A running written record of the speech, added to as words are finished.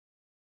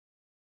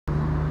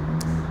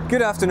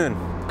Good afternoon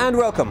and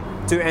welcome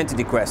to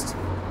Entity Quest.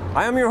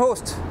 I am your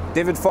host,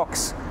 David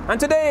Fox, and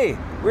today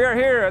we are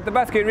here at the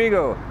Bathgate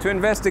Regal to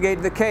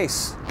investigate the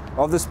case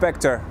of the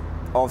Spectre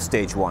of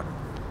Stage One.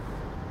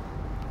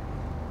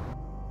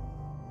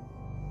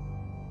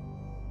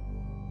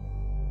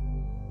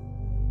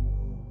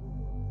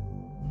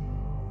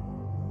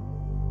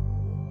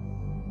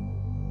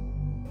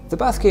 The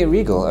Bathgate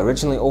Regal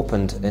originally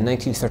opened in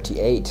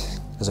 1938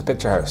 as a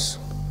picture house.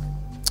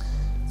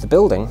 The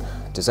building,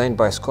 designed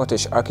by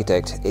Scottish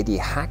architect Eddie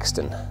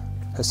Haxton,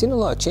 has seen a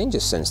lot of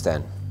changes since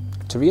then,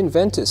 to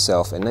reinvent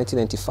itself in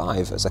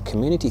 1995 as a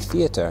community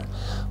theatre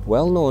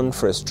well known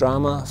for its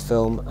drama,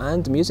 film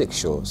and music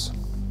shows.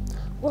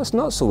 What's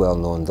not so well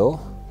known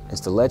though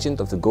is the legend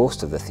of the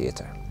ghost of the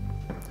theatre.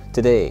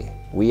 Today,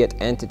 we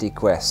at Entity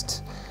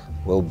Quest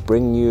will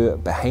bring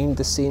you behind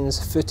the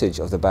scenes footage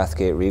of the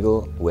Bathgate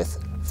Regal with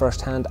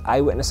first-hand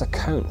eyewitness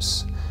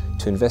accounts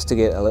to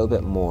investigate a little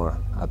bit more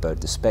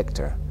about the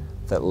spectre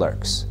that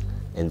lurks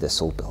in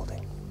this old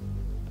building.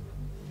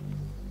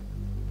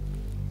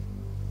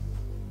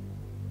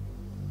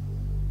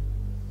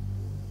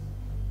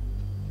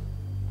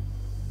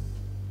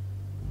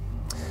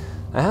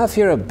 I have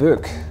here a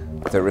book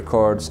that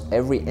records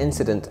every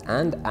incident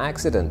and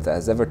accident that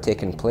has ever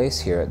taken place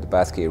here at the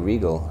Bathgate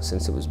Regal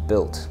since it was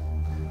built.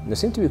 And there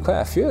seem to be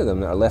quite a few of them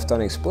that are left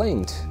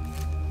unexplained.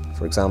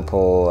 For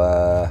example,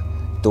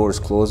 doors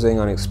closing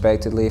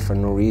unexpectedly for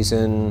no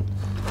reason,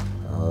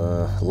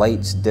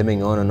 lights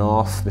dimming on and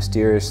off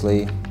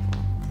mysteriously.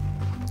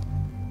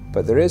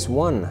 But there is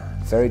one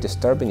very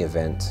disturbing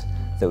event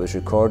that was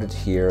recorded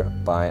here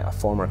by a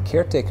former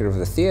caretaker of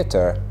the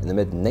theatre in the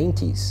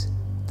mid-90s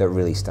that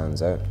really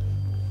stands out.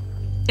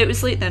 It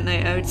was late that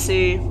night, I would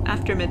say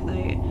after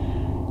midnight.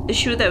 The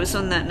show that was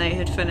on that night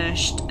had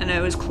finished and I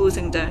was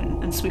closing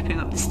down and sweeping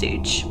up the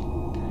stage.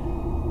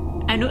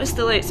 I noticed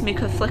the lights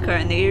make a flicker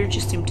and the air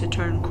just seemed to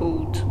turn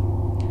cold.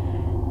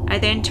 I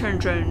then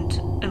turned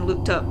round and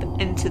looked up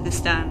into the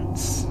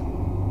stands.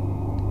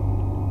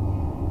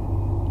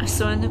 I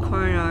saw in the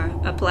corner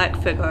a black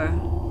figure.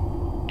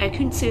 I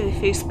couldn't see the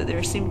face, but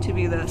there seemed to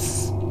be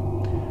this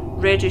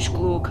reddish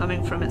glow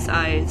coming from its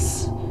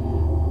eyes.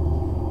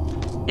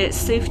 It's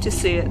safe to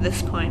say at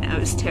this point I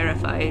was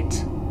terrified.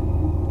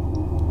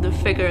 The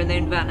figure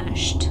then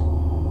vanished.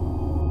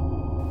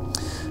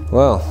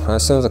 Well,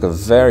 that sounds like a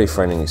very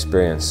frightening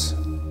experience.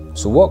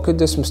 So what could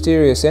this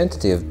mysterious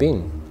entity have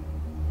been?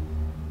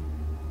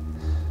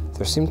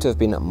 There seem to have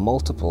been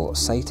multiple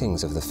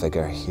sightings of the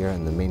figure here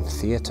in the main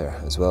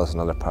theatre, as well as in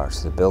other parts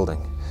of the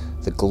building.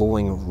 The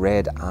glowing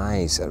red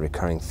eyes, a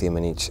recurring theme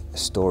in each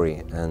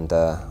story, and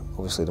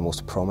obviously the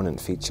most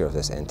prominent feature of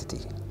this entity.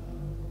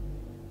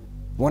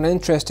 One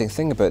interesting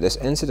thing about this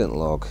incident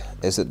log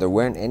is that there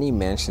weren't any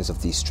mentions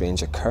of these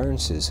strange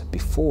occurrences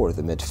before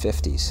the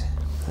mid-50s.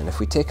 And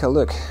if we take a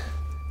look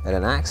at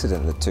an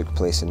accident that took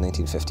place in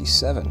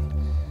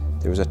 1957,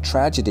 there was a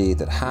tragedy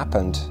that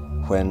happened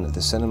when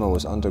the cinema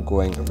was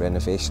undergoing a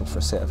renovation for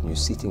a set of new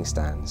seating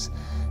stands,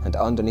 and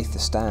underneath the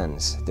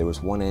stands there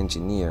was one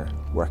engineer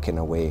working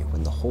away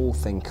when the whole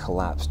thing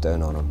collapsed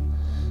down on him,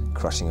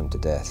 crushing him to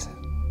death.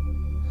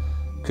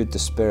 Could the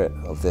spirit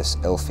of this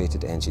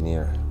ill-fated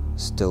engineer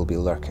still be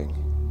lurking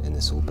in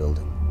this old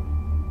building?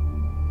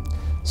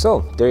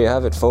 So, there you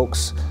have it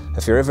folks.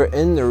 If you're ever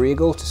in the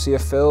Regal to see a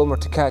film or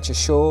to catch a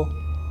show,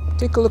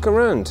 take a look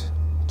around,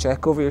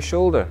 check over your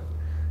shoulder.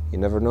 You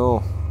never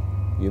know,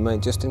 you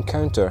might just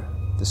encounter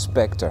the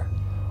Spectre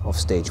of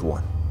Stage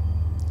One.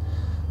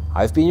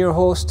 I've been your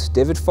host,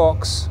 David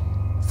Fox.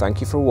 Thank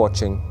you for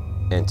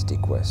watching Entity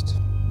Quest.